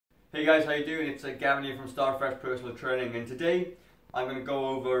Hey guys, how you doing? It's Gavyn here from Afresh Personal Training, and today I'm going to go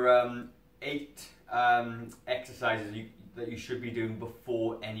over 8 exercises that you should be doing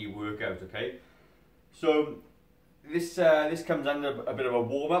before any workout. Okay, so this comes under a bit of a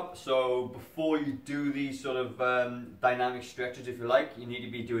warm up. So before you do these sort of dynamic stretches, if you like, you need to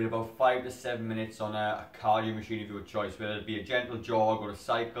be doing about 5 to 7 minutes on a cardio machine of your choice, whether it be a gentle jog or a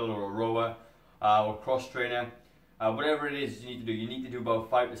cycle or a rower or a cross trainer. Whatever it is you need to do, you need to do about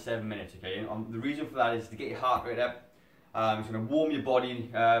 5 to 7 minutes, okay? And the reason for that is to get your heart rate up. It's going to warm your body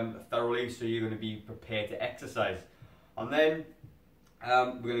thoroughly, so you're going to be prepared to exercise. And then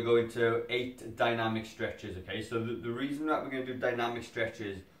we're going to go into 8 dynamic stretches, okay? So the reason that we're going to do dynamic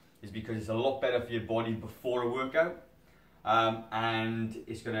stretches is because it's a lot better for your body before a workout, and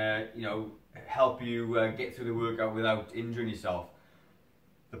it's going to, help you get through the workout without injuring yourself.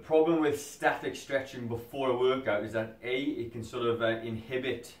 The problem with static stretching before a workout is that it can sort of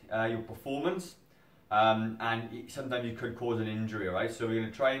inhibit your performance, and sometimes you could cause an injury, right? So we're going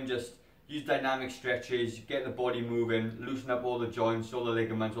to try and just use dynamic stretches, get the body moving, loosen up all the joints, all the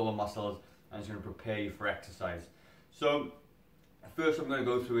ligaments, all the muscles, and it's going to prepare you for exercise. So first I'm going to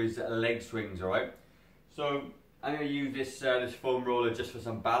go through is leg swings, all right? So I'm going to use this foam roller just for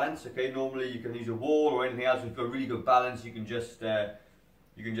some balance, okay? Normally you can use a wall or anything else. If you've got really good balance, you can just do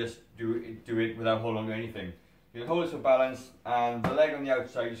it without holding on to anything. You can hold it for balance, and the leg on the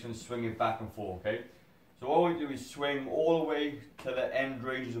outside, you're just going to swing it back and forth, okay? So all we do is swing all the way to the end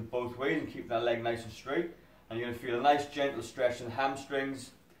ranges of both ways and keep that leg nice and straight. And you're going to feel a nice gentle stretch in the hamstrings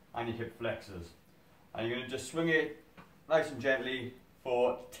and your hip flexors. And you're going to just swing it nice and gently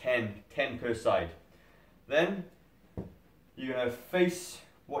for 10 per side. Then you're going to face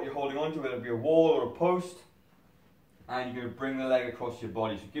what you're holding on to, whether it be a wall or a post, and you're going to bring the leg across your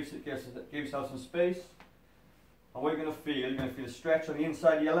body. So give yourself some space. And what you're going to feel a stretch on the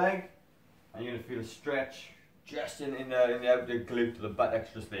inside of your leg, and you're going to feel a stretch just in the outer glute to the buttocks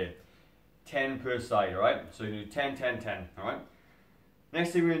just there. 10 per side, alright? So you do 10, 10, 10, alright?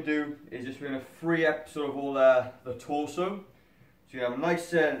 Next thing we're going to do is we're going to free up sort of all the torso. So you have a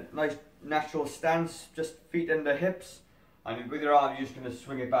nice natural stance, just feet under hips, and with your arms you're just going to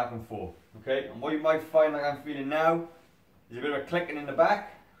swing it back and forth, okay? And what you might find, like I'm feeling now, is a bit of a clicking in the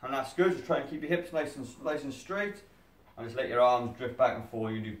back, and that's good. So try and keep your hips nice and straight, and just let your arms drift back and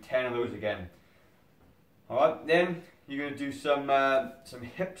forth. You do 10 of those again. Alright, then you're going to do some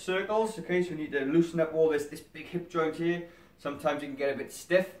hip circles, okay? So you need to loosen up all this big hip joint here. Sometimes it can get a bit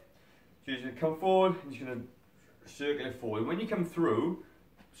stiff. So you're just going to come forward, and you're going to circle it forward. And when you come through,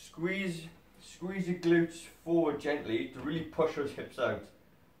 squeeze your glutes forward gently to really push those hips out,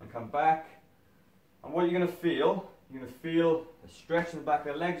 and come back. And what you're going to feel a stretch in the back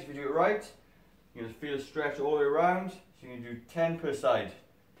of the legs if you do it right. You're going to feel a stretch all the way around. So you're going to do 10 per side.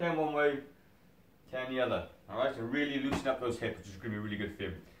 10 one way, 10 the other. Alright, so really loosen up those hips, which is going to be really good for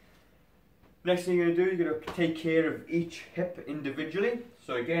you. Next thing you're going to do, you're going to take care of each hip individually.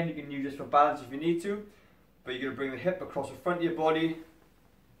 So again, you can use this for balance if you need to, but you're going to bring the hip across the front of your body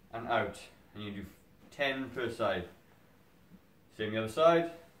and out. And you do 10 per side. Same the other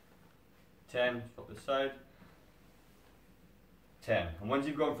side. 10, stop this side. 10. And once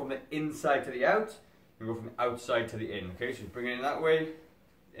you've gone from the inside to the out, you go from the outside to the in. Okay, so you bring it in that way,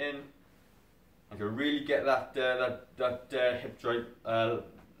 in, and to really get that hip joint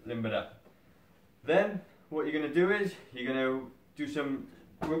limbered up. Then what you're going to do is you're going to do some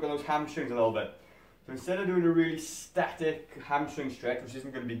work on those hamstrings a little bit. So instead of doing a really static hamstring stretch, which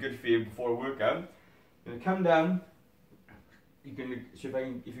isn't going to be good for you before a workout, you're going to come down. You can, so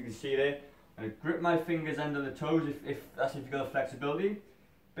if you can see there, I'm going to grip my fingers under the toes if you've got the flexibility.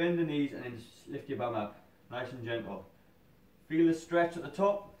 Bend the knees and then just lift your bum up, nice and gentle. Feel the stretch at the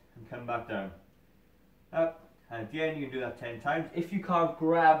top and come back down. Up, and again you can do that 10 times. If you can't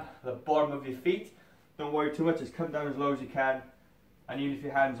grab the bottom of your feet, don't worry too much, just come down as low as you can. And even if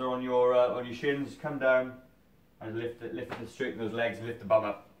your hands are on your shins, come down and lift it, straighten those legs and lift the bum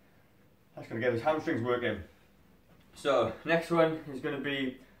up. That's going to get those hamstrings working. So next one is going to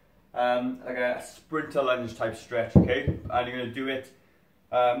be like a sprinter lunge type stretch, okay? And you're going to do it.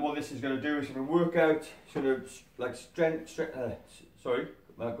 What this is going to do is going to work out sort of like sorry, I'm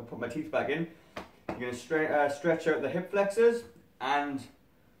going to put my teeth back in. You're going to stretch out the hip flexors and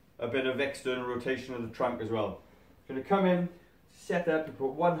a bit of external rotation of the trunk as well. You're going to come in, set up, you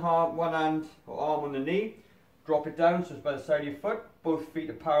put one hand or arm on the knee, drop it down so it's by the side of your foot, both feet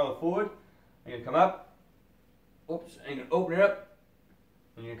are parallel forward. And you're going to come up, oops, and you're going to open it up,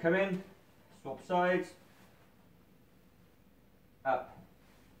 and you're going to come in, swap sides, up.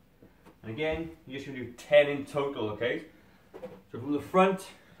 And again, you're just going to do 10 in total, okay? So from the front,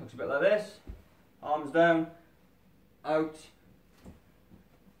 looks a bit like this. Arms down, out,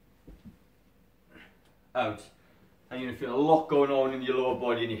 out. And you're going to feel a lot going on in your lower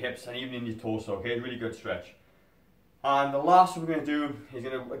body and your hips and even in your torso, okay? Really good stretch. And the last one we're going to do is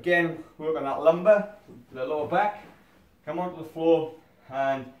going to, again, work on that lumbar, the lower back. Come onto the floor,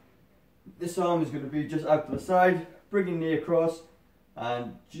 and this arm is going to be just out to the side, bring your knee across,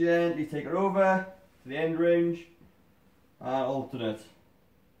 and gently take it over to the end range, and alternate.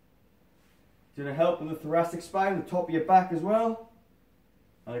 It's going to help with the thoracic spine, the top of your back as well.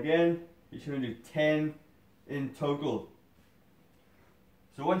 And again, you're going to do 10 in total.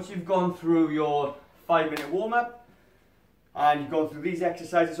 So once you've gone through your 5-minute warm-up, and you've gone through these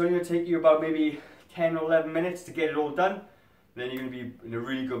exercises, it's only going to take you about maybe 10 or 11 minutes to get it all done. Then you're going to be in a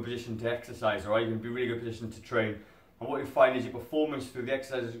really good position to exercise, alright? You're going to be in a really good position to train. And what you'll find is your performance through the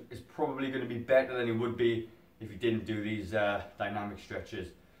exercises is probably going to be better than it would be if you didn't do these dynamic stretches.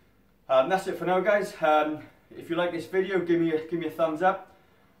 That's it for now, guys. If you like this video, give me a thumbs up.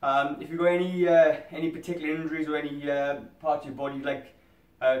 If you've got any particular injuries or any parts of your body you'd like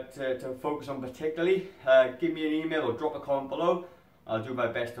to focus on particularly, give me an email or drop a comment below. I'll do my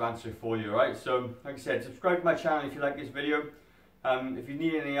best to answer it for you, alright? So, like I said, subscribe to my channel if you like this video. If you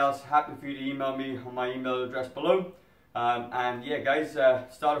need anything else, happy for you to email me on my email address below. And yeah, guys,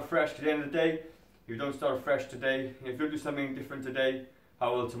 start afresh to the end of the day. If you don't start afresh today, if you don't do something different today,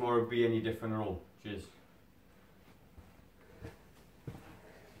 how will tomorrow be any different at all? Cheers.